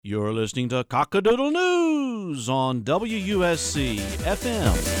You're listening to Cockadoodle News on WUSC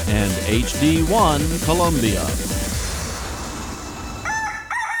FM and HD1 Columbia.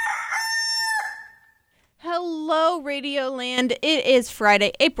 Hello, Radioland. It is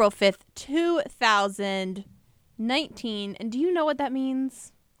Friday, April 5th, 2019. And do you know what that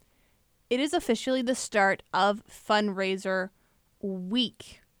means? It is officially the start of fundraiser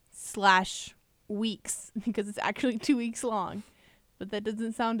week/weeks because it's actually 2 weeks long. But that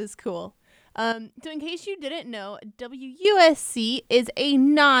doesn't sound as cool. So in case you didn't know, WUSC is a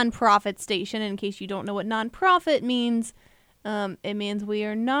non-profit station. In case you don't know what non-profit means, it means we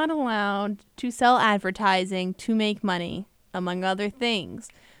are not allowed to sell advertising to make money, among other things.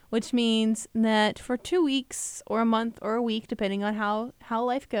 Which means that for 2 weeks or a month or a week, depending on how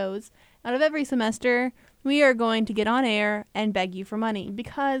life goes, out of every semester, we are going to get on air and beg you for money.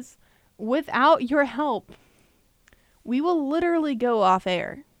 Because without your help, we will literally go off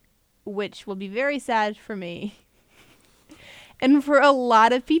air, which will be very sad for me and for a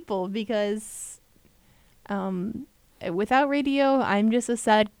lot of people because without radio, I'm just a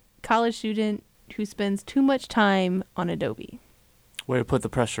sad college student who spends too much time on Adobe. Way to put the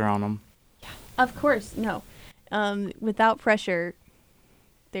pressure on them. Yeah, of course, no. Without pressure,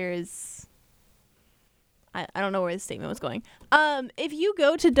 there's... I don't know where this statement was going. If you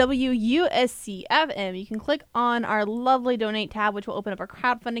go to WUSC FM, you can click on our lovely donate tab, which will open up our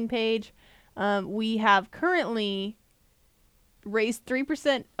crowdfunding page. We have currently raised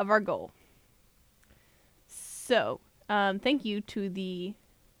 3% of our goal. So, thank you to the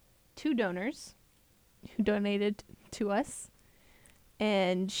 2 donors who donated to us.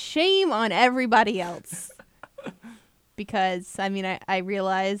 And shame on everybody else. Because, I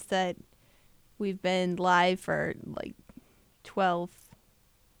realized that we've been live for like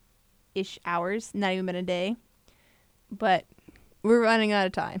 12-ish hours, not even been a day. But we're running out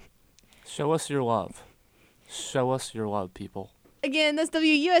of time. Show us your love. Show us your love, people. Again, that's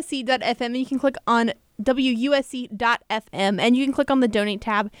WUSC.FM, and you can click on WUSC.FM, and you can click on the donate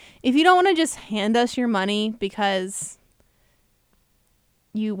tab. If you don't want to just hand us your money because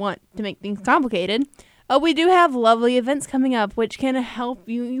you want to make things complicated, we do have lovely events coming up, which can help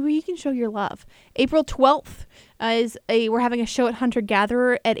you. You can show your love. April 12th we're having a show at Hunter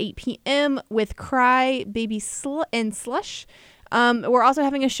Gatherer at 8 p.m. with Cry, Baby and Slush. We're also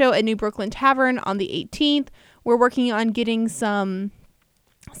having a show at New Brooklyn Tavern on the 18th. We're working on getting some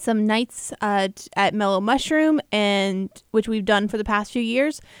nights at Mellow Mushroom, and which we've done for the past few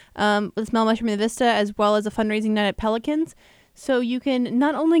years with Mellow Mushroom in the Vista, as well as a fundraising night at Pelicans. So you can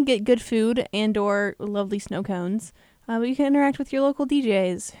not only get good food and or lovely snow cones, but you can interact with your local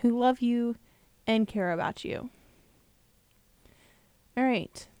DJs who love you and care about you. All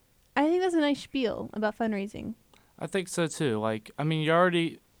right. I think that's a nice spiel about fundraising. I think so, too. You're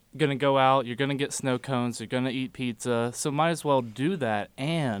already going to go out, you're going to get snow cones, you're going to eat pizza, so might as well do that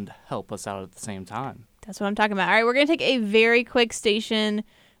and help us out at the same time. That's what I'm talking about. All right, we're going to take a very quick station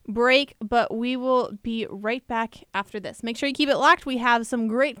break, but we will be right back after this. Make sure you keep it locked. We have some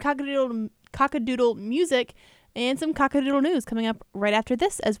great cockadoodle music and some cockadoodle news coming up right after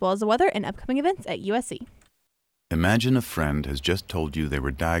this, as well as the weather and upcoming events at USC. Imagine a friend has just told you they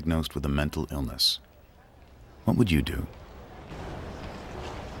were diagnosed with a mental illness. What would you do?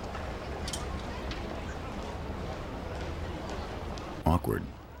 Awkward,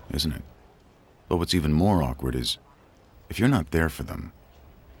 isn't it? But what's even more awkward is if you're not there for them,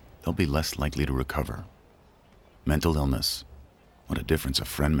 they'll be less likely to recover. Mental illness. What a difference a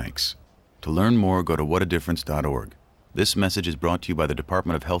friend makes. To learn more, go to whatadifference.org. This message is brought to you by the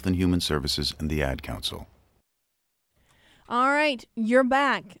Department of Health and Human Services and the Ad Council. All right, you're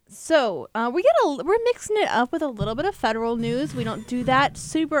back. So we're mixing it up with a little bit of federal news. We don't do that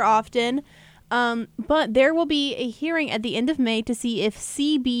super often, but there will be a hearing at the end of May to see if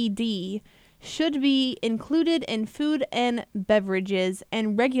CBD should be included in food and beverages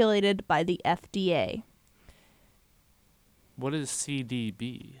and regulated by the FDA. What is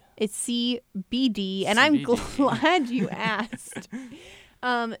CDB? It's CBD, and I'm glad you asked.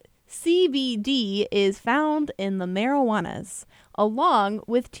 CBD is found in the marijuanas, along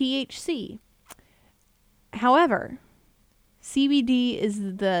with THC. However, CBD is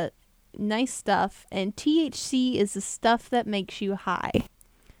the nice stuff, and THC is the stuff that makes you high.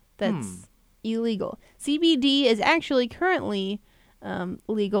 That's illegal. CBD is actually currently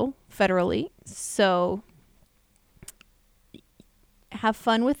legal federally, so have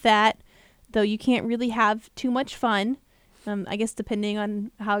fun with that, though you can't really have too much fun. I guess depending on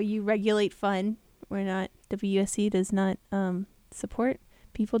how you regulate fun. WUSC does not support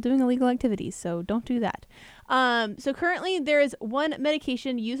people doing illegal activities, so don't do that. So currently there is one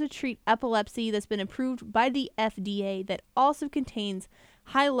medication used to treat epilepsy that's been approved by the FDA that also contains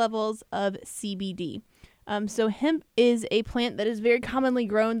high levels of CBD. So hemp is a plant that is very commonly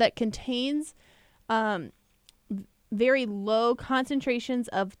grown that contains very low concentrations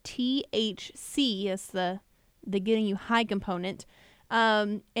of THC, that's the getting you high component,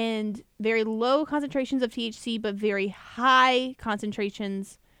 and very low concentrations of THC, but very high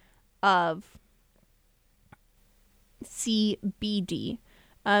concentrations of CBD.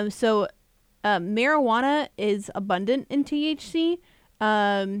 So marijuana is abundant in THC,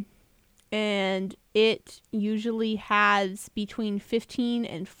 and it usually has between 15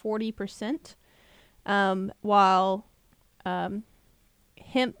 and 40%, while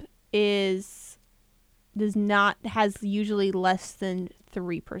hemp has usually less than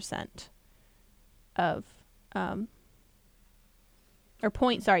 3% of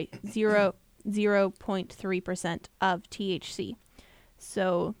 0.3% of THC.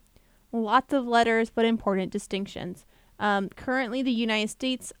 So lots of letters, but important distinctions. Currently, the United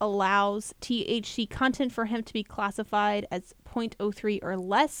States allows THC content for hemp to be classified as 0.03 or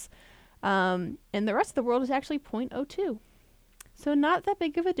less, and the rest of the world is actually 0.02. So not that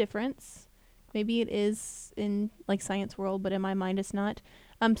big of a difference. Maybe it is in like science world, but in my mind it's not.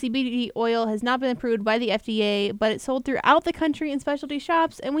 CBD oil has not been approved by the FDA, but it's sold throughout the country in specialty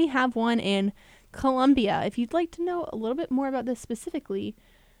shops, and we have one in Colombia. If you'd like to know a little bit more about this specifically,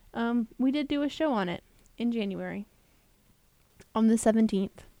 we did do a show on it in January on the 17th.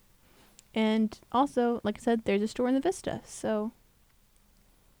 And also, like I said, there's a store in the Vista, so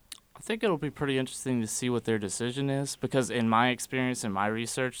I think it'll be pretty interesting to see what their decision is, because in my experience and my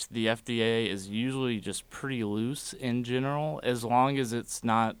research, the FDA is usually just pretty loose in general, as long as it's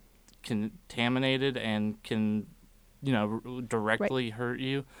not contaminated and can, directly hurt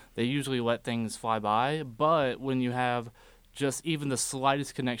you. They usually let things fly by, but when you have just even the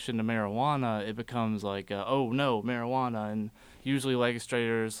slightest connection to marijuana, it becomes like, oh no, marijuana, and usually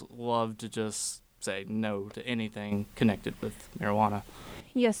legislators love to just say no to anything connected with marijuana.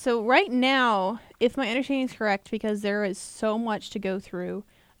 Yes, so right now, if my understanding is correct, because there is so much to go through,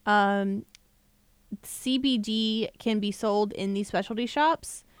 CBD can be sold in these specialty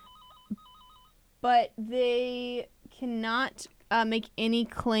shops, but they cannot make any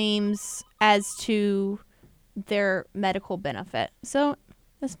claims as to their medical benefit. So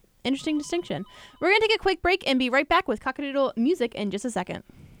that's an interesting distinction. We're going to take a quick break and be right back with Cockadoodle music in just a second.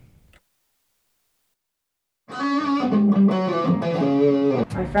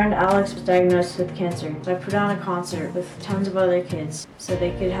 My friend Alex was diagnosed with cancer, so I put on a concert with tons of other kids so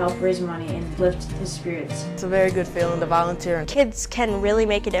they could help raise money and lift his spirits. It's a very good feeling to volunteer. Kids can really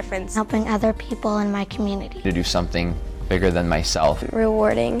make a difference. Helping other people in my community. To do something bigger than myself.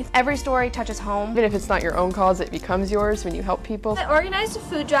 Rewarding. Every story touches home. Even if it's not your own cause, it becomes yours when you help people. I organized a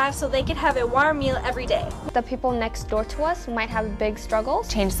food drive so they could have a warm meal every day. The people next door to us who might have big struggles.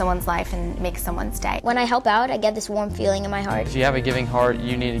 Change someone's life and make someone's day. When I help out, I get this warm feeling in my heart. If you have a giving heart,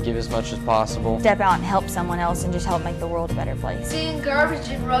 you need to give as much as possible. Step out and help someone else and just help make the world a better place. Seeing garbage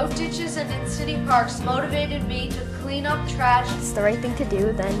in road ditches and in city parks motivated me to clean up trash. If it's the right thing to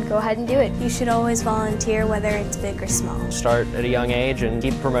do, then go ahead and do it. You should always volunteer, whether it's big or small. Start at a young age and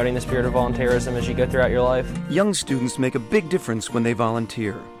keep promoting the spirit of volunteerism as you go throughout your life. Young students make a big difference when they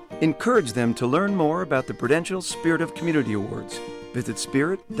volunteer. Encourage them to learn more about the Prudential Spirit of Community Awards. Visit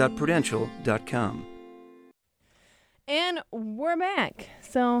spirit.prudential.com. And we're back.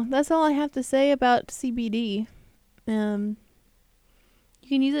 So that's all I have to say about CBD. You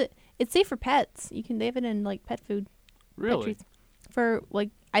can use it. It's safe for pets. They have it in like pet food. Really? For like,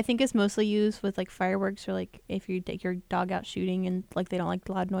 I think it's mostly used with like fireworks or like if you take your dog out shooting and like they don't like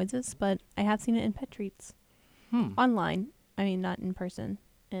loud noises. But I have seen it in pet treats online. I mean, not in person.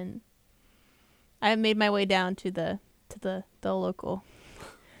 And I haven't made my way down to the local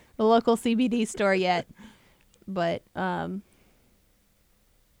CBD store yet. But it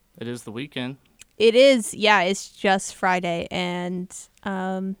is the weekend. It is, yeah. It's just Friday and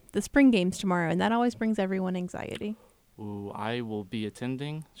the spring games tomorrow, and that always brings everyone anxiety. Ooh, I will be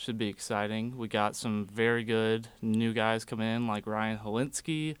attending. Should be exciting. We got some very good new guys come in, like Ryan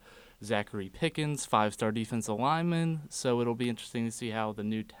Helinski, Zachary Pickens, 5-star defensive lineman. So it'll be interesting to see how the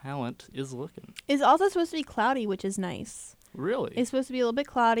new talent is looking. It's also supposed to be cloudy, which is nice. Really? It's supposed to be a little bit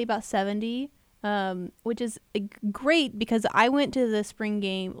cloudy, about 70, which is great because I went to the spring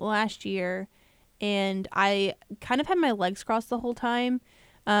game last year, and I kind of had my legs crossed the whole time.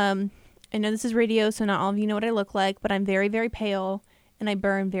 I know this is radio, so not all of you know what I look like, but I'm very, very pale, and I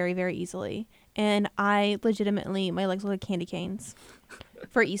burn very, very easily. And I legitimately, my legs look like candy canes.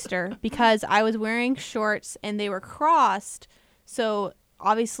 for Easter because I was wearing shorts and they were crossed. So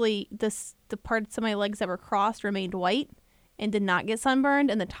obviously the parts of my legs that were crossed remained white and did not get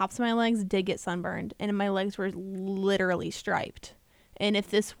sunburned, and the tops of my legs did get sunburned, and my legs were literally striped. And if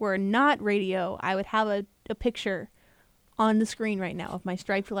this were not radio, I would have a picture on the screen right now of my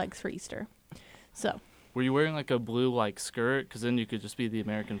striped legs for Easter. So. Were you wearing like a blue like skirt? Because then you could just be the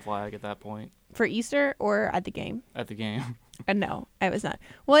American flag at that point. For Easter or at the game? At the game. No, I was not.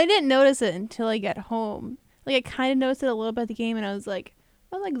 Well, I didn't notice it until I got home. Like, I kind of noticed it a little bit at the game, and I was like,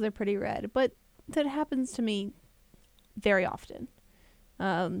 my legs are pretty red. But that happens to me very often.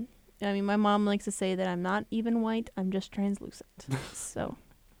 I mean, my mom likes to say that I'm not even white, I'm just translucent. So.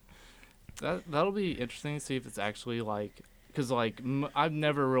 That'll be interesting to see if it's actually like, because like I've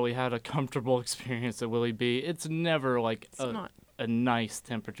never really had a comfortable experience at Willie B. It's never like a nice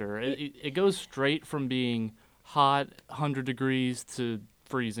temperature. It goes straight from being hot, 100 degrees, to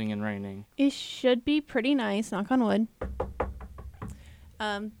freezing and raining. It should be pretty nice, knock on wood.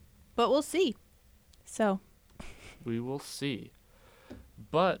 But we'll see. So. We will see.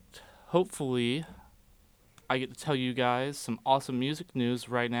 But hopefully I get to tell you guys some awesome music news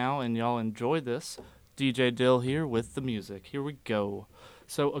right now, and y'all enjoy this. DJ Dill here with the music. Here we go.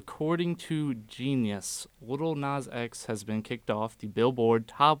 So according to Genius, Lil Nas X has been kicked off the Billboard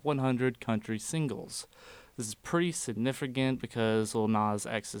Top 100 Country Singles. This is pretty significant because Lil Nas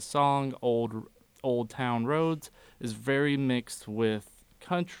X's song, Old Town Roads, is very mixed with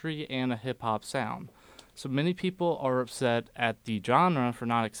country and a hip-hop sound. So many people are upset at the genre for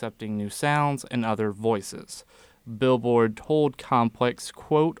not accepting new sounds and other voices. Billboard told Complex,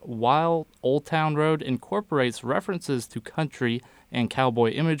 quote, while Old Town Road incorporates references to country and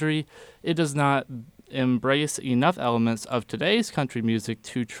cowboy imagery, it does not embrace enough elements of today's country music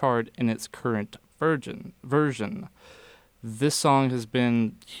to chart in its current version. This song has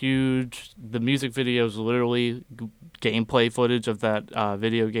been huge. The music video is literally gameplay footage of that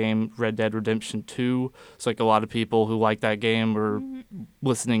video game, Red Dead Redemption 2. It's like a lot of people who like that game were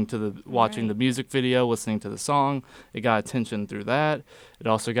watching the music video, listening to the song. It got attention through that. It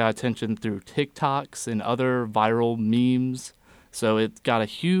also got attention through TikToks and other viral memes. So it got a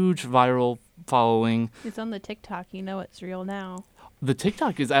huge viral following. It's on the TikTok. You know it's real now. The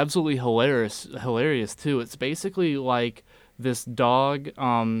TikTok is absolutely hilarious too. It's basically like this dog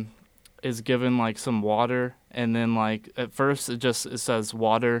is given like some water, and then like at first it says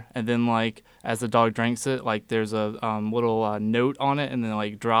water, and then like as the dog drinks it, like there's a little note on it, and then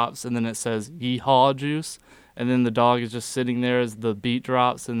like drops, and then it says yeehaw juice, and then the dog is just sitting there as the beat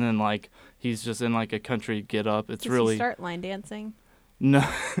drops, and then like he's just in like a country get up. It's Does really he start line dancing? No.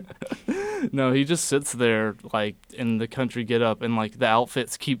 No, he just sits there like in the country get up, and like the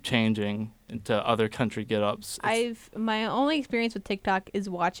outfits keep changing into other country get ups. My only experience with TikTok is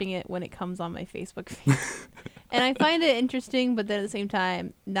watching it when it comes on my Facebook feed. And I find it interesting, but then at the same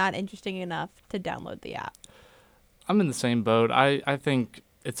time not interesting enough to download the app. I'm in the same boat. I think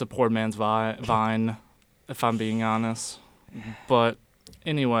it's a poor man's Vine, if I'm being honest. But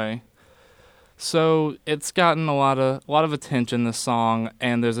anyway, so it's gotten a lot of attention, this song,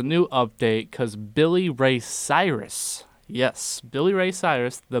 and there's a new update because Billy Ray Cyrus, yes, Billy Ray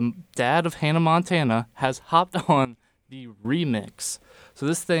Cyrus, the dad of Hannah Montana, has hopped on the remix. So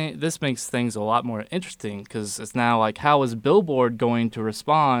this makes things a lot more interesting because it's now like, how is Billboard going to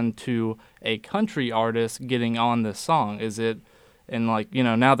respond to a country artist getting on this song? Is it, and like, you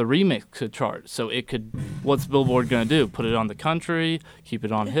know, now the remix could chart. So it could, what's Billboard going to do? Put it on the country, keep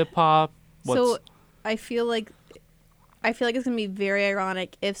it on hip hop? So I feel like it's going to be very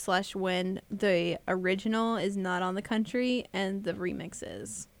ironic if/when the original is not on the country and the remix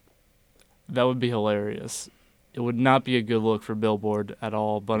is. That would be hilarious. It would not be a good look for Billboard at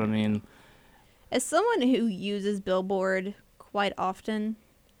all, but I mean, as someone who uses Billboard quite often,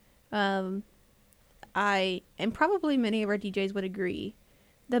 and probably many of our DJs would agree,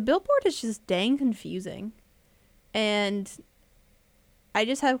 the Billboard is just dang confusing. And I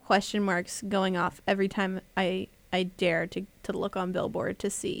just have question marks going off every time I dare to look on Billboard to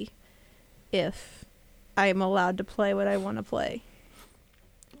see if I am allowed to play what I want to play.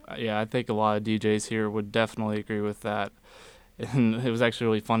 Yeah, I think a lot of DJs here would definitely agree with that. And it was actually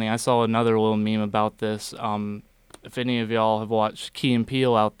really funny. I saw another little meme about this. If any of y'all have watched Key and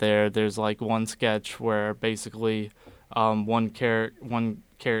Peele out there, there's like one sketch where basically one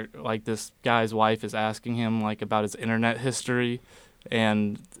character, like this guy's wife is asking him like about his internet history,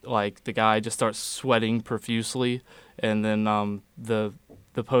 and like the guy just starts sweating profusely, and then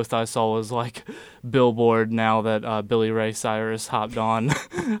the post I saw was like, Billboard, now that Billy Ray Cyrus hopped on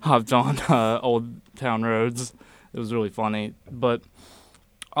Old Town Roads. It was really funny. But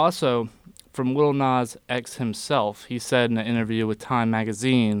Also, from Lil Nas X himself, he said in an interview with Time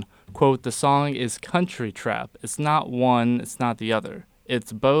magazine, quote, "The song is country trap. It's not one, it's not the other.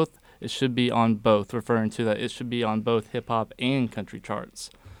 It's both. It should be on both," referring to that it should be on both hip-hop and country charts.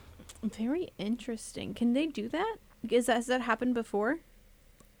 Very interesting. Can they do that? Has that happened before?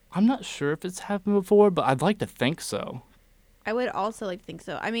 I'm not sure if it's happened before, but I'd like to think so. I would also like to think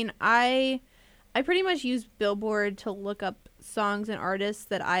so. I mean, I pretty much use Billboard to look up songs and artists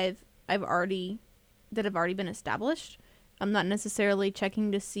that have already been established. I'm not necessarily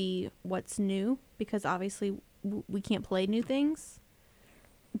checking to see what's new because obviously we can't play new things.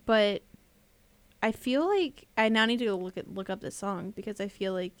 But I feel like I now need to go look up this song because I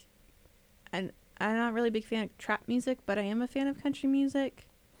feel like I'm not really a big fan of trap music, but I am a fan of country music.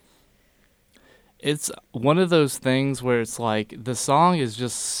 It's one of those things where it's like the song is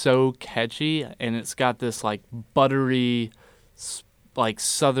just so catchy and it's got this like buttery, like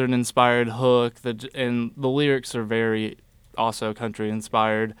Southern inspired hook and the lyrics are very also country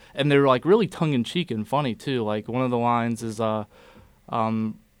inspired and they're like really tongue in cheek and funny too. Like one of the lines is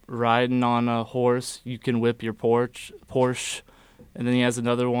riding on a horse, you can whip your Porsche. And then he has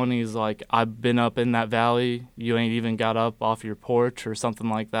another one. He's like, I've been up in that valley. You ain't even got up off your porch or something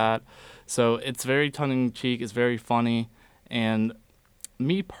like that. So it's very tongue-in-cheek. It's very funny. And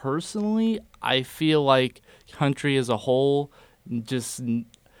me personally, I feel like country as a whole country.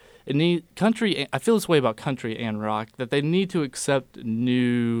 I feel this way about country and rock, that they need to accept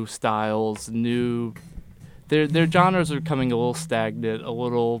new styles, their genres are coming a little stagnant, a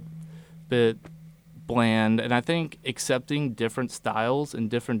little bit bland, and I think accepting different styles and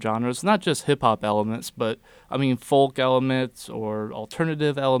different genres, not just hip-hop elements, but I mean folk elements or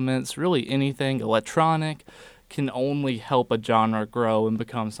alternative elements, really anything electronic, can only help a genre grow and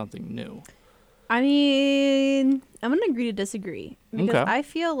become something new. I mean, I'm going to agree to disagree because Okay. I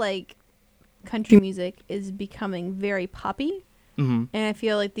feel like country music is becoming very poppy. Mm-hmm. And I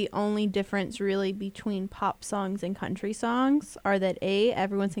feel like the only difference really between pop songs and country songs are that A,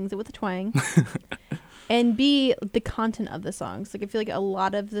 everyone sings it with a twang, and B, the content of the songs. Like I feel like a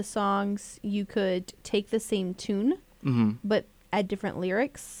lot of the songs you could take the same tune, mm-hmm. but add different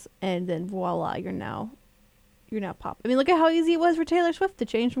lyrics, and then voila, you're now pop. I mean, look at how easy it was for Taylor Swift to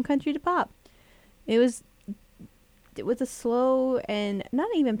change from country to pop. It was a slow and not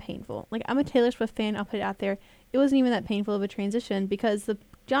even painful. Like I'm a Taylor Swift fan. I'll put it out there. It wasn't even that painful of a transition because the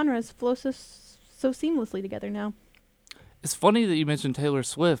genres flow so seamlessly together now. It's funny that you mentioned Taylor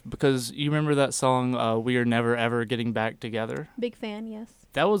Swift because you remember that song, We Are Never Ever Getting Back Together? Big fan, yes.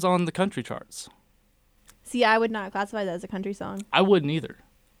 That was on the country charts. See, I would not classify that as a country song. I wouldn't either.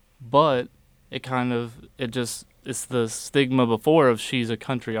 But it's the stigma before of she's a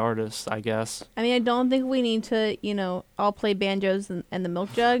country artist, I guess. I mean, I don't think we need to, all play banjos and the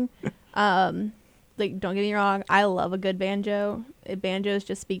milk jug. Like, don't get me wrong, I love a good banjo. Banjos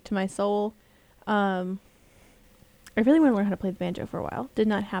just speak to my soul. I really want to learn how to play the banjo for a while. Did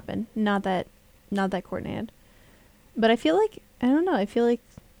not happen. Not that coordinated. But I feel like, I don't know, I feel like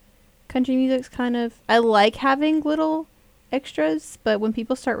country music's kind of, I like having little extras, but when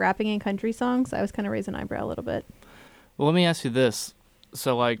people start rapping in country songs, I always kind of raise an eyebrow a little bit. Well, let me ask you this.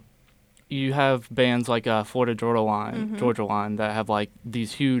 So, like, you have bands like Florida Georgia Line that have like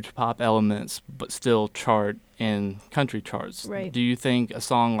these huge pop elements but still chart in country charts. Right. Do you think a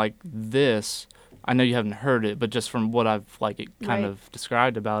song like this, I know you haven't heard it, but just from what I've kind of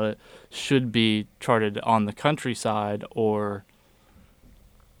described about it, should be charted on the countryside, or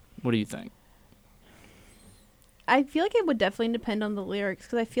what do you think? I feel like it would definitely depend on the lyrics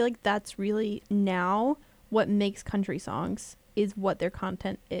because I feel like that's really now what makes country songs is what their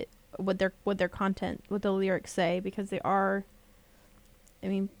content what the lyrics say, because they are, I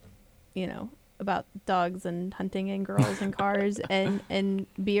mean, about dogs and hunting and girls and cars and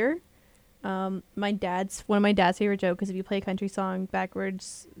beer. One of my dad's favorite jokes is if you play a country song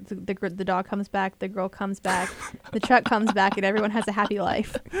backwards, the dog comes back, the girl comes back, the truck comes back, and everyone has a happy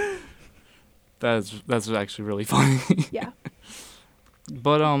life. That's actually really funny. Yeah.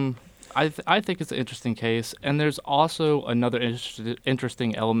 But I think it's an interesting case, and there's also another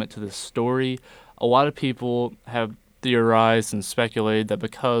interesting element to this story. A lot of people have theorized and speculated that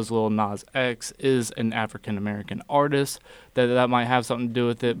because Lil Nas X is an African-American artist, that might have something to do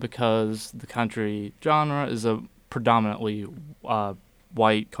with it because the country genre is a predominantly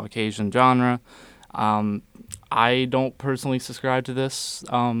white, Caucasian genre. I don't personally subscribe to this.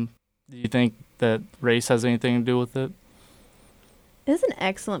 Do you think that race has anything to do with it? It's an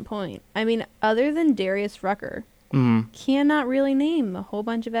excellent point. I mean, other than Darius Rucker, Mm-hmm. cannot really name a whole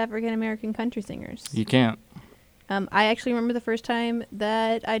bunch of African-American country singers. You can't. I actually remember the first time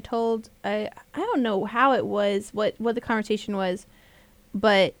that I don't know how it was, what the conversation was,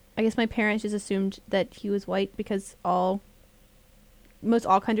 but I guess my parents just assumed that he was white because most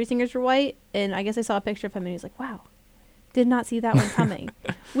all country singers were white, and I guess I saw a picture of him and he was like, wow, did not see that one coming,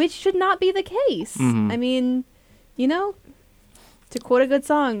 which should not be the case. Mm-hmm. I mean, to quote a good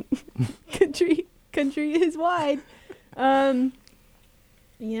song, country is wide. I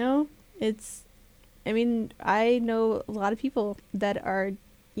know a lot of people that are,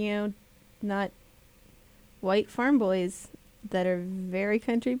 not white farm boys that are very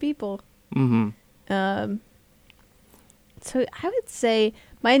country people. Mm-hmm. So I would say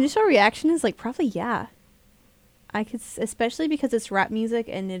my initial reaction is like, probably, yeah. I could, especially because it's rap music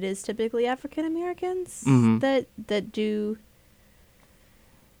and it is typically African Americans that do.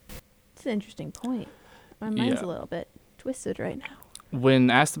 It's an interesting point. My mind's a little bit twisted right now. When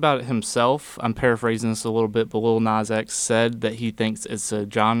asked about it himself, I'm paraphrasing this a little bit, but Lil Nas X said that he thinks it's a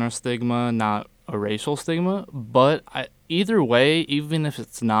genre stigma, not a racial stigma. But either way, even if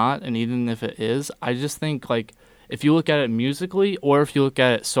it's not, and even if it is, I just think, like, if you look at it musically or if you look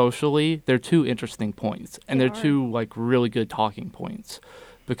at it socially, they're two interesting points. And they're two, like, really good talking points.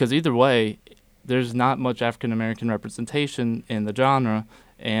 Because either way, there's not much African-American representation in the genre,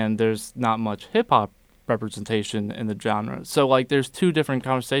 and there's not much hip-hop representation in the genre. So, like, there's two different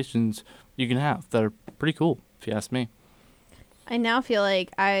conversations you can have that are pretty cool, if you ask me. I now feel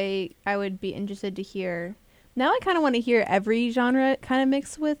like I would be interested to hear. Now I kind of want to hear every genre kind of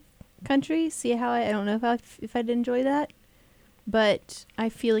mixed with country. See how I don't know if I'd enjoy that, but I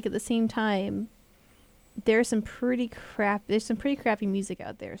feel like at the same time there's some pretty crappy music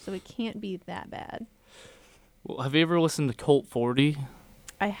out there, so it can't be that bad. Well, have you ever listened to Colt 40?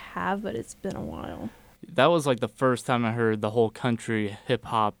 I have, but it's been a while. That was like the first time I heard the whole country hip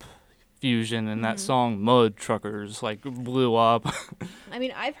hop fusion, and that song Mud Truckers like blew up. I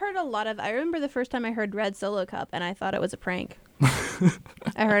mean, I've heard I remember the first time I heard Red Solo Cup and I thought it was a prank.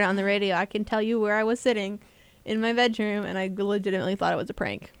 I heard it on the radio. I can tell you where I was sitting in my bedroom and I legitimately thought it was a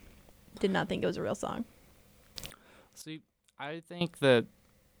prank. Did not think it was a real song. See, I think that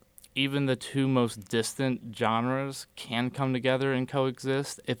even the two most distant genres can come together and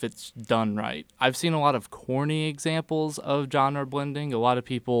coexist if it's done right. I've seen a lot of corny examples of genre blending. A lot of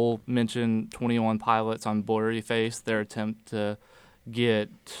people mention 21 Pilots on Blurry Face, their attempt to get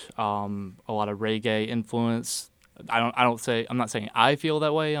a lot of reggae influence. I'm not saying I feel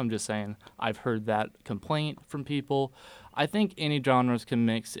that way. I'm just saying I've heard that complaint from people. I think any genres can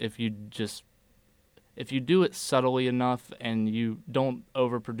mix if you do it subtly enough and you don't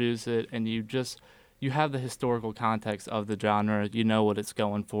overproduce it and you have the historical context of the genre, you know what it's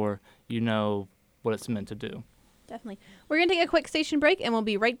going for, you know what it's meant to do. Definitely. We're going to take a quick station break and we'll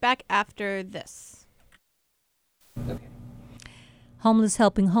be right back after this. Okay. Homeless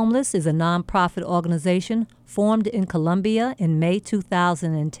Helping Homeless is a nonprofit organization formed in Colombia in May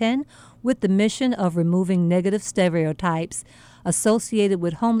 2010 with the mission of removing negative stereotypes associated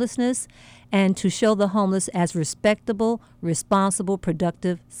with homelessness and to show the homeless as respectable, responsible,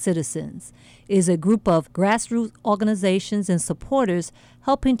 productive citizens. It is a group of grassroots organizations and supporters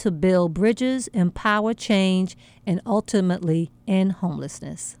helping to build bridges, empower change, and ultimately end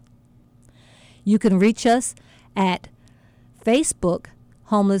homelessness. You can reach us at Facebook,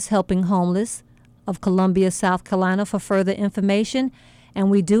 Homeless Helping Homeless of Columbia, South Carolina, for further information. And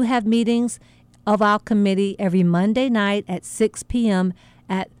we do have meetings of our committee every Monday night at 6 p.m.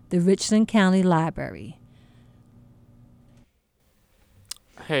 at the Richland County Library.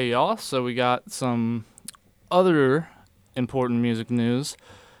 Hey, y'all. So we got some other important music news.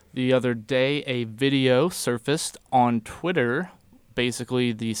 The other day, a video surfaced on Twitter.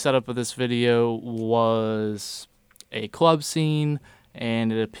 Basically, the setup of this video was a club scene,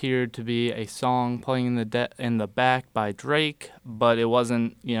 and it appeared to be a song playing in the back by Drake, but it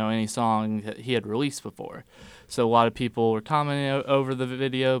wasn't, any song that he had released before. So a lot of people were commenting over the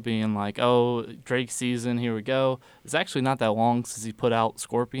video, being like, "Oh, Drake season, here we go." It's actually not that long since he put out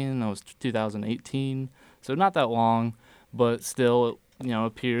Scorpion. That was 2018, so not that long, but still,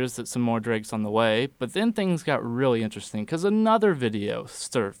 appears that some more Drake's on the way. But then things got really interesting because another video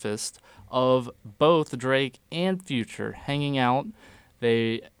surfaced of both Drake and Future hanging out.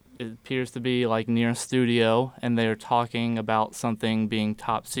 It appears to be like near a studio, and they're talking about something being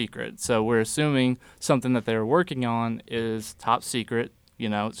top secret. So we're assuming something that they're working on is top secret.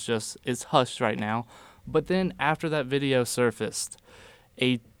 It's hushed right now. But then after that video surfaced,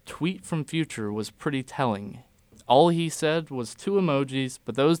 a tweet from Future was pretty telling. All he said was 2 emojis,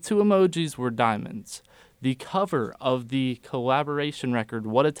 but those 2 emojis were diamonds. The cover of the collaboration record,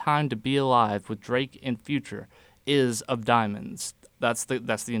 What a Time to Be Alive, with Drake and Future, is of diamonds. That's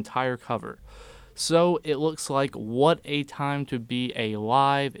the entire cover. So it looks like What a Time to Be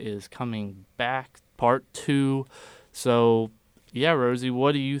Alive is coming back, part 2. So, yeah, Rosie,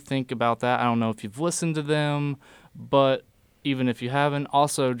 what do you think about that? I don't know if you've listened to them, but even if you haven't,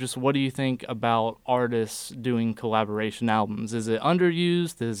 also just what do you think about artists doing collaboration albums? Is it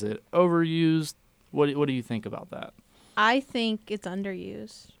underused? Is it overused? What do you think about that? I think it's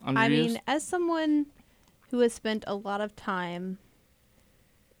underused. I mean, as someone who has spent a lot of time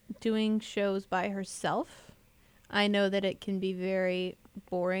doing shows by herself, I know that it can be very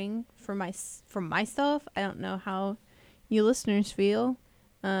boring for myself. I don't know how you listeners feel.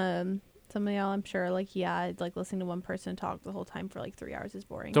 Some of y'all, I'm sure, like, yeah, I'd like listening to one person talk the whole time for like 3 hours is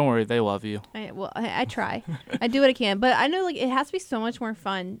boring. Don't worry, they love you. I try. I do what I can, but I know like it has to be so much more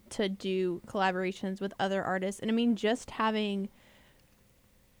fun to do collaborations with other artists. And I mean, just having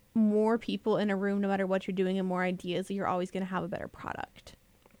more people in a room, no matter what you're doing, and more ideas, you're always going to have a better product.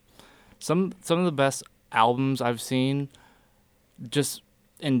 Some of the best albums I've seen, just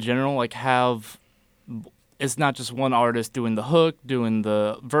in general, like it's not just one artist doing the hook, doing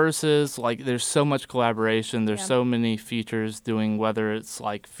the verses. Like there's so much collaboration. There's so many features doing, whether it's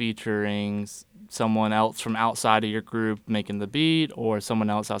like featuring someone else from outside of your group making the beat or someone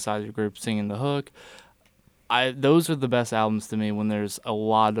else outside of your group singing the hook. Those are the best albums to me when there's a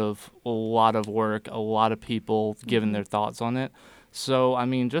lot of work, a lot of people giving their thoughts on it. So, I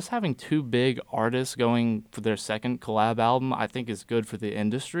mean, just having 2 big artists going for their second collab album, I think is good for the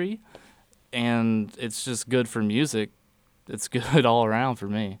industry. And it's just good for music. It's good all around for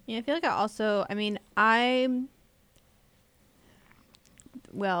me. Yeah, I feel like I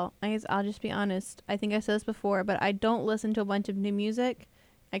guess I'll just be honest. I think I said this before, but I don't listen to a bunch of new music.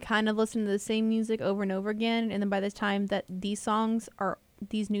 I kind of listen to the same music over and over again. And then by the time that these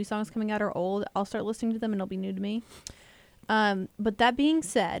new songs coming out are old, I'll start listening to them and it'll be new to me. But that being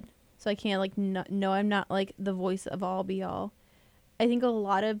said, so I can't like no, I'm not like the voice of all be all. I think a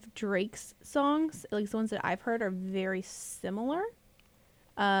lot of Drake's songs, at least the ones that I've heard, are very similar.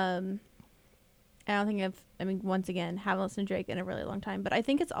 I don't think once again, haven't listened to Drake in a really long time, but I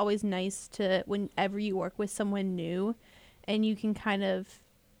think it's always nice to, whenever you work with someone new and you can kind of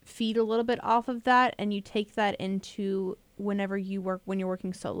feed a little bit off of that and you take that into when you're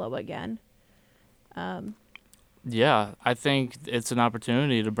working solo again. Yeah, I think it's an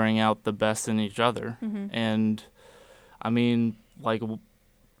opportunity to bring out the best in each other. Mm-hmm. And, I mean, like,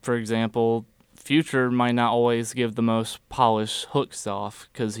 for example, Future might not always give the most polished hook stuff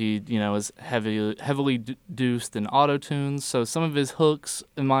because he, is heavily deuced in auto-tunes. So some of his hooks,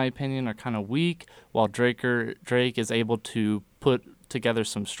 in my opinion, are kind of weak, while Drake is able to put together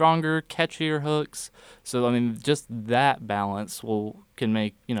some stronger, catchier hooks. So, I mean, just that balance can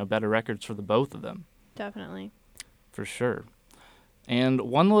make, better records for the both of them. Definitely. For sure. And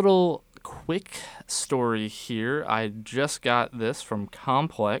one little quick story here. I just got this from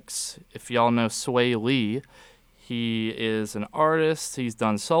Complex. If y'all know Sway Lee, he is an artist. He's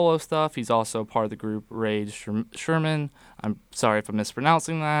done solo stuff. He's also part of the group Rage Sherman. I'm sorry if I'm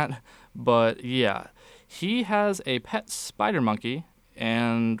mispronouncing that. But yeah, he has a pet spider monkey.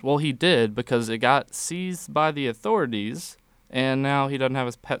 And, well, he did because it got seized by the authorities. And now he doesn't have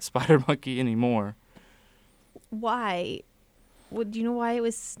his pet spider monkey anymore. Why? Do you know why it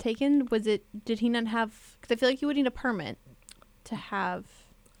was taken? Did he not have, because I feel like you would need a permit to have.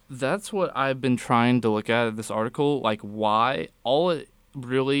 That's what I've been trying to look at this article, like why. All it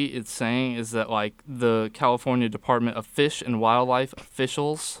really is saying is that like the California Department of Fish and Wildlife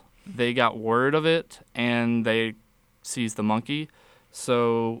officials, they got word of it and they seized the monkey.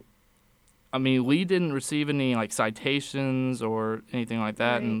 So, I mean, Lee didn't receive any like citations or anything like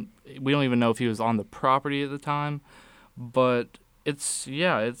that. Right. And we don't even know if he was on the property at the time. But it's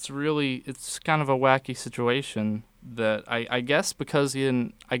kind of a wacky situation that I guess because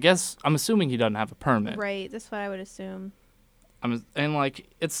I'm assuming he doesn't have a permit. Right, that's what I would assume. And like,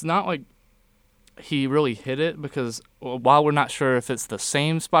 it's not like he really hid it because while we're not sure if it's the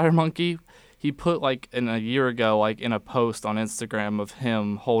same spider monkey, he put like a year ago, like in a post on Instagram of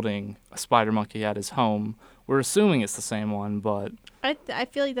him holding a spider monkey at his home. We're assuming it's the same one, but I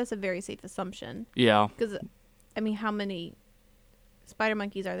feel like that's a very safe assumption. Yeah. Because, I mean, how many spider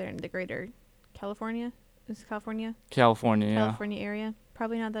monkeys are there in the greater California? Is it California? California, yeah. California area.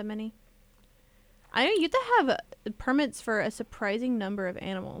 Probably not that many. I know you have to have permits for a surprising number of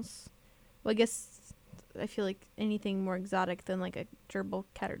animals. Well, I guess I feel like anything more exotic than like a gerbil,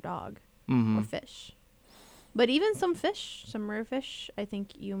 cat, or dog. Mm-hmm. Or fish. But even some rare fish, I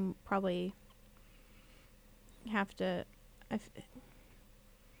think you probably have to...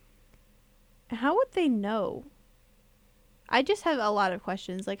 How would they know I just have a lot of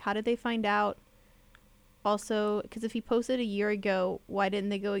questions. Like, how did they find out? Also, because if he posted a year ago, why didn't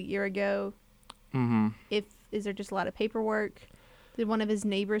they go a year ago? Mm-hmm. Is there just a lot of paperwork? Did one of his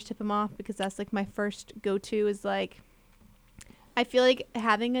neighbors tip him off? Because that's like my first go-to is like, I feel like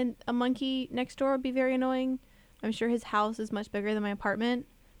having a monkey next door would be very annoying. I'm sure his house is much bigger than my apartment,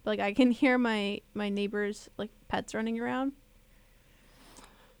 but like I can hear my neighbors like pets running around.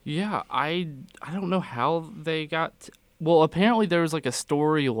 Yeah, I don't know how they got. Well, apparently there was like a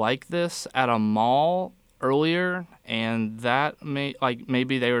story like this at a mall earlier, and that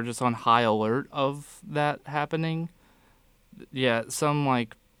maybe they were just on high alert of that happening. Yeah, some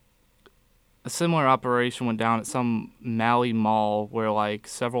like a similar operation went down at some Maui mall where like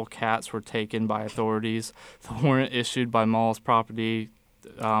several cats were taken by authorities. The warrant issued by mall's property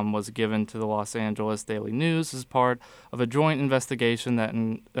was given to the Los Angeles Daily News as part of a joint investigation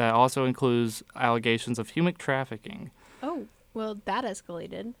that also includes allegations of human trafficking. Oh, well, that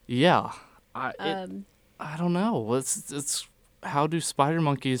escalated. Yeah, I don't know. It's how do spider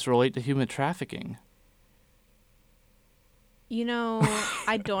monkeys relate to human trafficking? You know,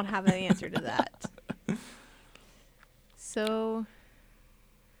 I don't have an answer to that. So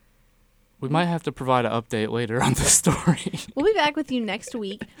we might have to provide an update later on this story. We'll be back with you next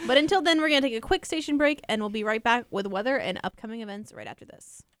week. But until then, we're going to take a quick station break, and we'll be right back with weather and upcoming events right after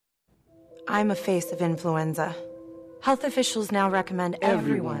this. I'm a face of influenza. Health officials now recommend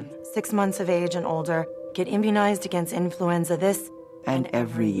everyone 6 months of age and older get immunized against influenza this and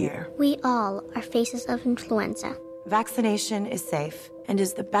every year. We all are faces of influenza. Vaccination is safe and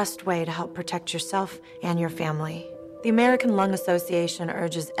is the best way to help protect yourself and your family. The American Lung Association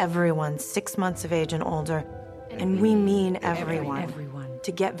urges everyone 6 months of age and older, and we mean everyone,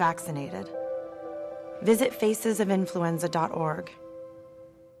 to get vaccinated. Visit facesofinfluenza.org.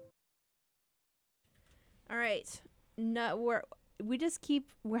 All right. No, we're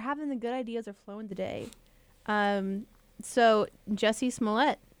having the good ideas are flowing today. So Jussie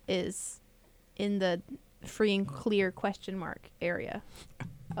Smollett is in the free and clear question mark area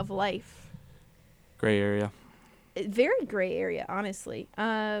of life. Gray area. Very gray area, honestly.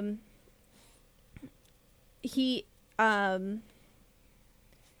 He won't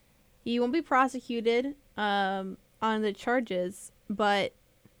be prosecuted on the charges, but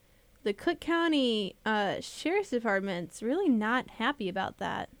the Cook County Sheriff's Department's really not happy about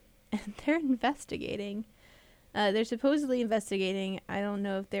that, and they're investigating. They're supposedly investigating. I don't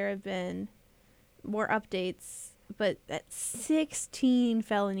know if there have been more updates, but that's 16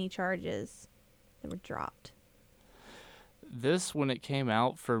 felony charges that were dropped. This, when it came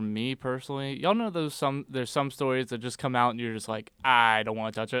out, for me personally, y'all know there's some stories that just come out and you're just like, I don't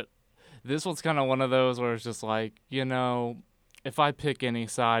want to touch it. This one's kind of one of those where it's just like, you know, if I pick any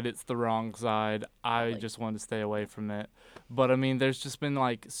side, it's the wrong side. I just want to stay away from it. But I mean, there's just been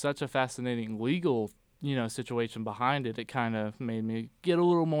like such a fascinating legal, situation behind it. It kind of made me get a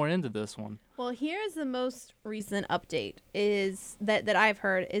little more into this one. Well, here's the most recent update is that I've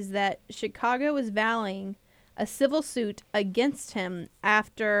heard is that Chicago is filing a civil suit against him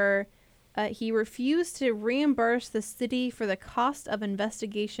after he refused to reimburse the city for the cost of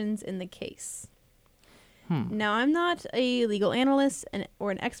investigations in the case. Now, I'm not a legal analyst or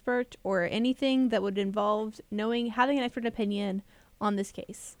an expert or anything that would involve having an expert opinion on this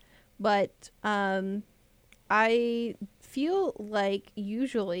case. But I feel like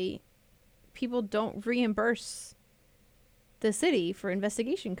usually people don't reimburse the city for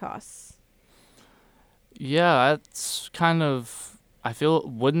investigation costs. Yeah, that's kind of, I feel,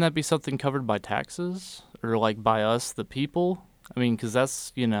 wouldn't that be something covered by taxes or like by us, the people? I mean, because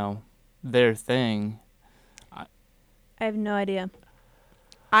that's, their thing. I have no idea.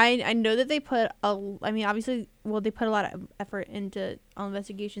 I know that they put obviously, they put a lot of effort into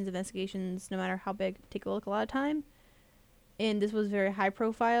investigations, no matter how big, take a lot of time. And this was very high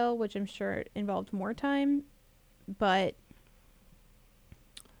profile, which I'm sure involved more time. But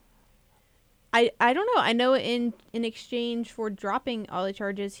I don't know. I know in exchange for dropping all the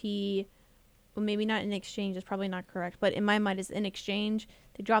charges, maybe not in exchange, that's probably not correct, but in my mind is in exchange,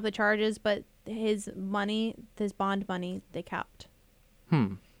 they dropped the charges, but his bond money, they capped.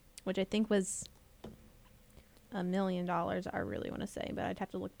 Which I think was $1 million, I really want to say, but I'd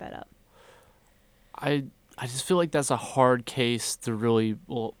have to look that up. I just feel like that's a hard case to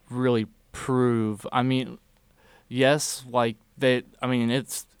really prove. I mean, yes, like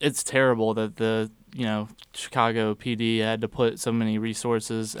it's terrible that the Chicago PD had to put so many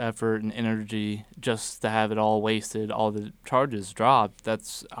resources, effort, and energy just to have it all wasted, all the charges dropped.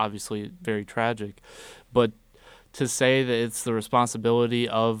 That's obviously very tragic. But to say that it's the responsibility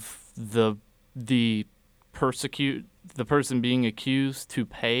of the persecuted the person being accused to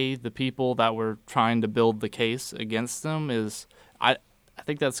pay the people that were trying to build the case against them is, I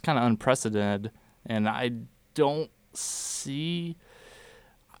think that's kind of unprecedented, and I don't see,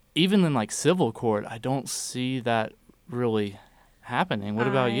 even in like civil court, I don't see that really happening. What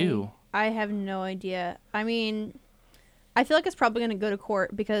about you? I have no idea. I mean, I feel like it's probably going to go to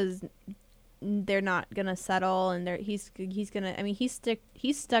court because they're not going to settle, and he's going to, I mean, he's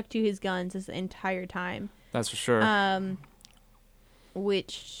stuck to his guns this entire time. That's for sure.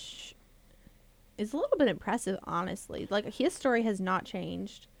 Which is a little bit impressive, honestly. Like, his story has not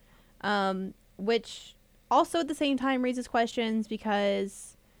changed. Which also at the same time raises questions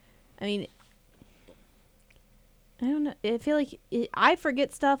because, I mean, I don't know. I feel like I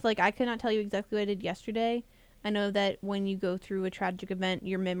forget stuff. Like, I could not tell you exactly what I did yesterday. I know that when you go through a tragic event,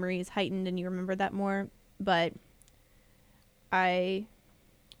 your memory is heightened and you remember that more. But I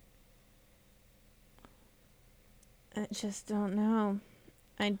just don't know.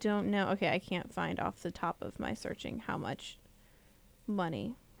 I don't know. Okay, I can't find off the top of my searching how much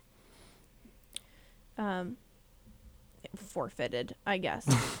money forfeited, I guess.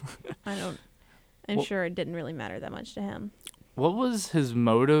 I'm sure it didn't really matter that much to him. What was his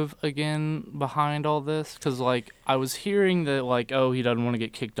motive again behind all this? Because, like, I was hearing that, like, oh, he doesn't want to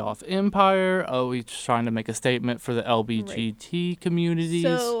get kicked off Empire. Oh, he's trying to make a statement for the LGBT communities.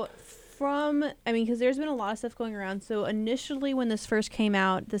 So, because there's been a lot of stuff going around. So, initially, when this first came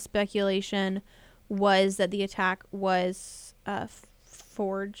out, the speculation was that the attack was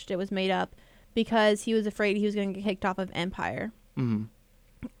forged. It was made up because he was afraid he was going to get kicked off of Empire. Mm-hmm.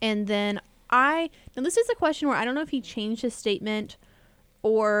 And then now this is a question where I don't know if he changed his statement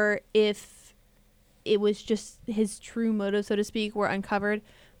or if it was just his true motive, so to speak, were uncovered.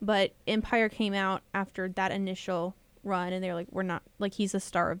 But Empire came out after that initial run, and they were like, we're not, like, he's the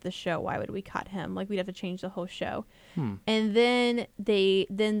star of the show. Why would we cut him? Like, we'd have to change the whole show. And then the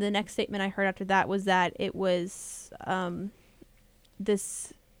next statement I heard after that was that it was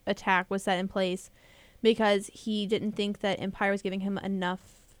this attack was set in place because he didn't think that Empire was giving him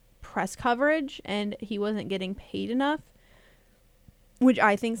enough press coverage and he wasn't getting paid enough, which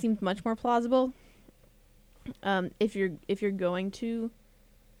I think seems much more plausible. If you're going to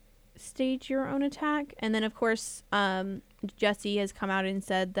stage your own attack. And then of course Jesse has come out and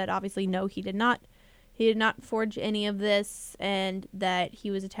said that obviously no, he did not forge any of this, and that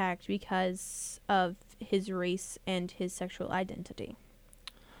he was attacked because of his race and his sexual identity.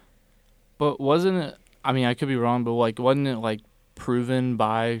 But wasn't it, I mean, I could be wrong, but like, wasn't it like proven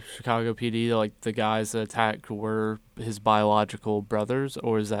by Chicago PD that like the guys that attacked were his biological brothers,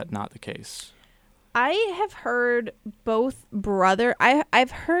 or is that not the case? I have heard both brother.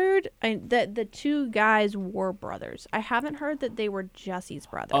 I've heard that the two guys were brothers. I haven't heard that they were Jesse's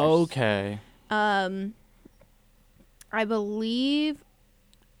brothers. Okay. I believe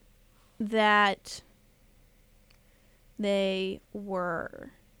that they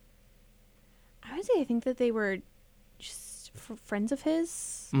were. I think that they were just friends of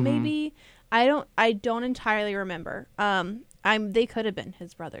his, maybe. I don't entirely remember. They could have been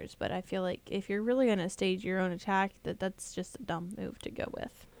his brothers, but I feel like if you're really gonna stage your own attack, that's just a dumb move to go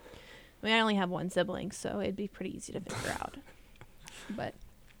with. I mean, I only have one sibling, so it'd be pretty easy to figure out. But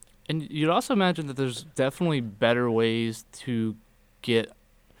and you'd also imagine that there's definitely better ways to get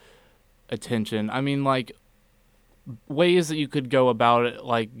attention. I mean, like, ways that you could go about it,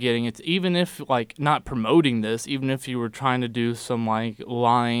 like getting it, even if like not promoting this, even if you were trying to do some like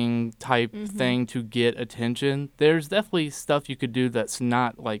lying type thing to get attention, there's definitely stuff you could do that's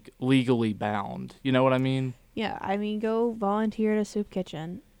not like legally bound. You know what I mean? Yeah, I mean, go volunteer at a soup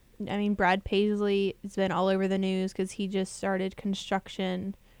kitchen. I mean, Brad Paisley has been all over the news because he just started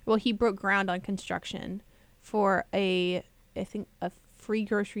construction. Well, he broke ground on construction for I think a free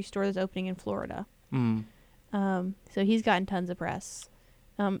grocery store that's opening in Florida. So he's gotten tons of press.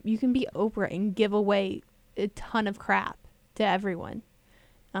 You can be Oprah and give away a ton of crap to everyone.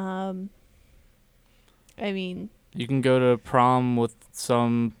 I mean, you can go to prom with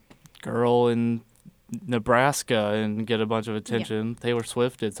some girl in Nebraska and get a bunch of attention. Yeah. Taylor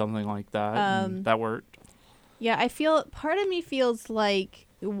Swift did something like that. And that worked. Yeah, part of me feels like,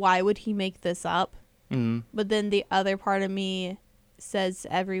 why would he make this up? But then the other part of me says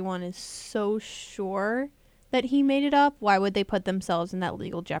everyone is so sure that he made it up. Why would they put themselves in that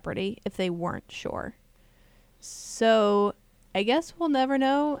legal jeopardy if they weren't sure? So I guess we'll never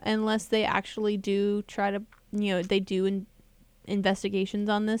know unless they actually do try to, they do investigations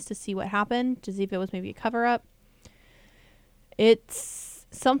on this to see what happened, to see if it was maybe a cover-up. It's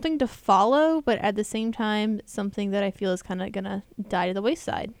something to follow, but at the same time, something that I feel is kind of going to die to the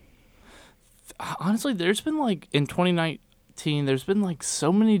wayside. honestly, there's been like in 2019, there's been like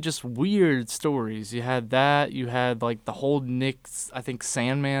so many just weird stories. You had that, you had like the whole Nick's, I think,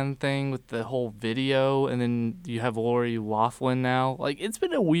 Sandman thing with the whole video, and then you have Lori Loughlin now. Like it's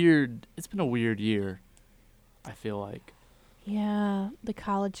been a weird year, I feel like. Yeah, the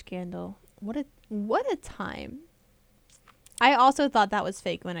college scandal. What a time. I also thought that was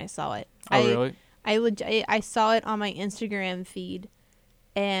fake when I saw it. Oh, really? I saw it on my Instagram feed,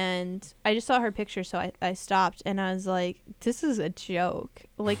 and I just saw her picture, so I stopped, and I was like, this is a joke.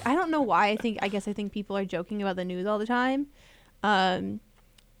 Like, I don't know why. I guess I think people are joking about the news all the time.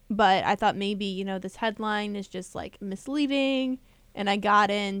 But I thought maybe, this headline is just, like, misleading. And I got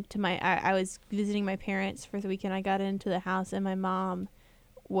into I was visiting my parents for the weekend. I got into the house, and my mom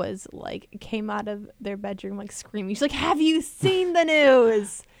was like, came out of their bedroom like screaming. She's like, "Have you seen the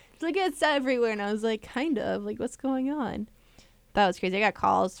news?" She's like, "It's everywhere." And I was like, kind of, like, what's going on? That was crazy. I got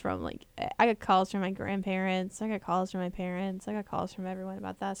calls from my grandparents. I got calls from my parents. I got calls from everyone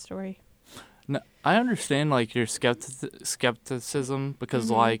about that story. No, I understand like your skepticism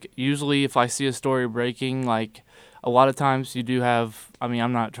because like usually if I see a story breaking, like a lot of times you do have, I mean,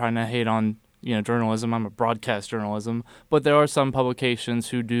 I'm not trying to hate on, journalism. I'm a broadcast journalism, but there are some publications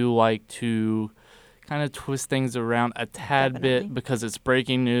who do like to kind of twist things around a tad bit because it's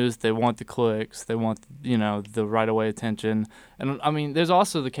breaking news. They want the clicks. They want, the right away attention. And I mean, there's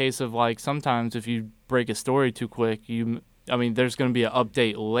also the case of like sometimes if you break a story too quick, there's going to be an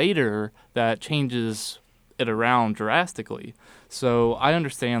update later that changes it around drastically. So I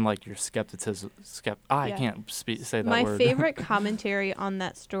understand like your skepticism. I can't say that My word. My favorite commentary on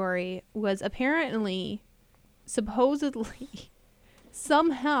that story was apparently, supposedly,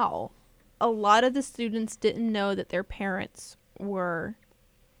 somehow, a lot of the students didn't know that their parents were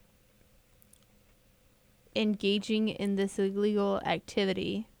engaging in this illegal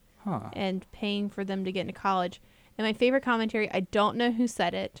activity and paying for them to get into college. And my favorite commentary, I don't know who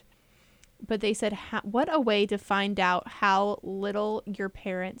said it, but they said, what a way to find out how little your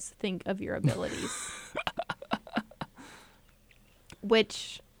parents think of your abilities.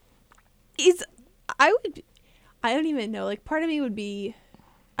 Which is, I don't even know, like, part of me would be,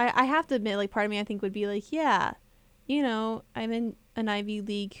 I have to admit, like, part of me I think would be like, yeah, I'm in an Ivy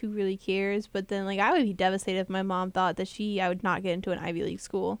League, who really cares? But then, like, I would be devastated if my mom thought that I would not get into an Ivy League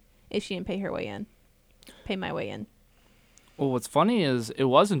school if she didn't pay my way in. Well, what's funny is it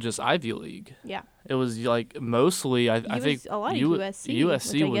wasn't just Ivy League. Yeah. It was like mostly, I think a lot of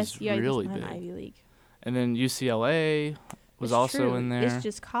USC was really big. Ivy League. And then UCLA was also in there. It's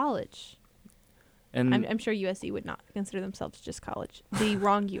just college. And I'm sure USC would not consider themselves just college. The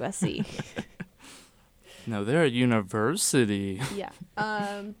wrong USC. No, they're a university. Yeah.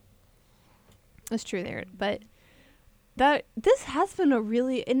 That's true there. But this has been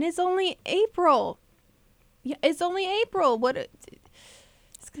and it's only April. Yeah, it's only April.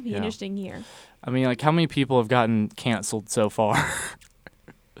 It's going to be an interesting year. I mean, like, how many people have gotten canceled so far?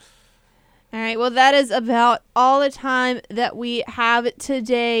 All right, well, that is about all the time that we have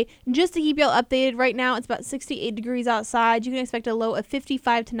today. Just to keep y'all updated, right now it's about 68 degrees outside. You can expect a low of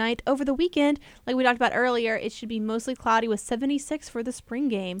 55 tonight. Over the weekend, like we talked about earlier, it should be mostly cloudy with 76 for the spring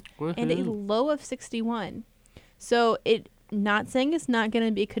game. Woo-hoo. And a low of 61. So not saying it's not going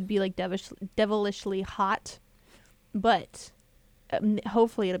to be, it could be like devilishly hot, but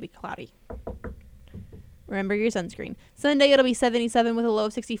hopefully it'll be cloudy. Remember your sunscreen. Sunday, it'll be 77 with a low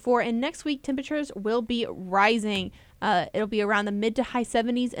of 64. And next week, temperatures will be rising. It'll be around the mid to high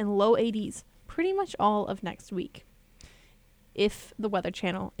 70s and low 80s pretty much all of next week, if the Weather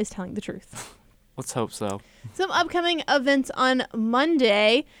Channel is telling the truth. Let's hope so. Some upcoming events on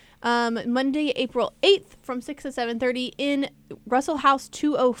Monday. Monday, April 8th from 6 to 7:30 in Russell House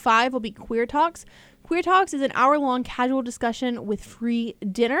 205 will be Queer Talks. Queer Talks is an hour-long casual discussion with free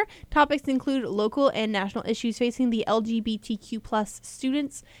dinner. Topics include local and national issues facing the LGBTQ plus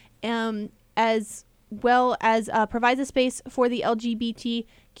students, as well as provides a space for the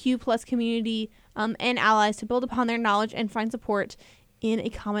LGBTQ plus community and allies to build upon their knowledge and find support in a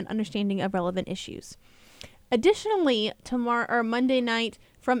common understanding of relevant issues. Additionally, Monday night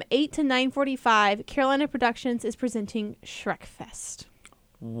from 8 to 9:45, Carolina Productions is presenting Shrek Fest.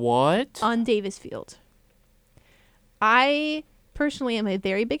 What? On Davis Field. I personally am a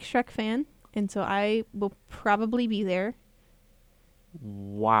very big Shrek fan, and so I will probably be there.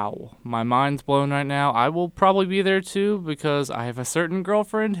 Wow. My mind's blown right now. I will probably be there too because I have a certain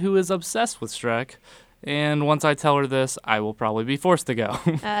girlfriend who is obsessed with Shrek. And once I tell her this, I will probably be forced to go.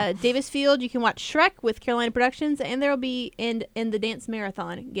 Davis Field, you can watch Shrek with Carolina Productions, and there will be in the Dance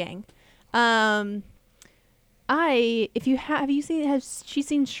Marathon gang. Has she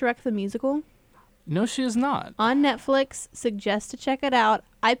seen Shrek the musical? No, she is not. On Netflix. Suggest to check it out.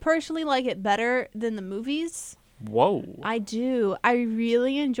 I personally like it better than the movies. Whoa. I do. I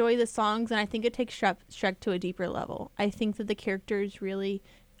really enjoy the songs, and I think it takes Shrek to a deeper level. I think that the characters really...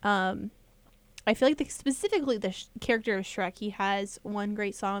 I feel like specifically the character of Shrek, he has one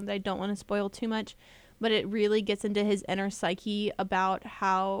great song that I don't want to spoil too much, but it really gets into his inner psyche about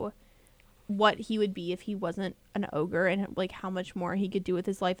what he would be if he wasn't an ogre, and like how much more he could do with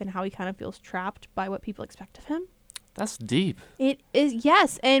his life, and how he kind of feels trapped by what people expect of him. That's deep. It is,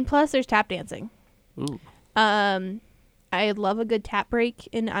 yes, and plus there's tap dancing. Ooh. I love a good tap break,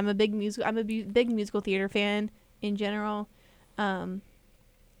 and I'm a big musical theater fan in general.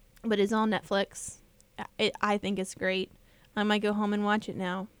 But it's on Netflix. I think it's great. I might go home and watch it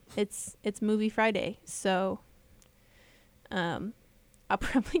now. It's Movie Friday, so I'll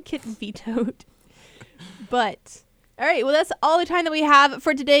probably get vetoed. But all right, well, that's all the time that we have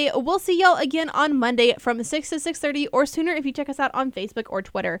for today. We'll see y'all again on Monday from 6 to 6:30 or sooner if you check us out on Facebook or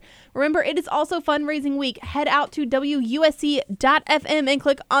Twitter. Remember, it is also fundraising week. Head out to WUSC.FM and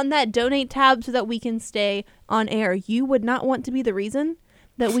click on that donate tab so that we can stay on air. You would not want to be the reason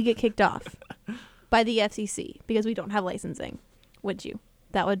that we get kicked off by the FCC because we don't have licensing, would you?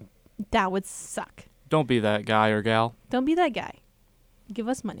 That would suck. Don't be that guy or gal. Don't be that guy. Give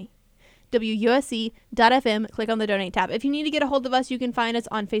us money. WUSC.FM, click on the donate tab. If you need to get a hold of us, you can find us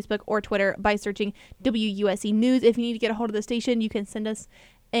on Facebook or Twitter by searching WUSC News. If you need to get a hold of the station, you can send us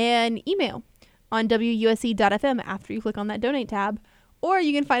an email on WUSC.FM after you click on that donate tab. Or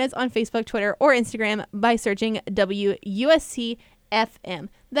you can find us on Facebook, Twitter, or Instagram by searching WUSC FM.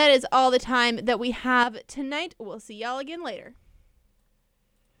 That is all the time that we have tonight. We'll see y'all again later.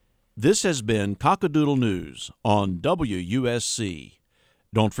 This has been Cockadoodle News on WUSC.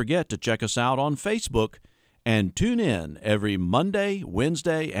 Don't forget to check us out on Facebook and tune in every Monday,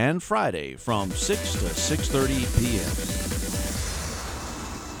 Wednesday, and Friday from 6 to 6:30 p.m.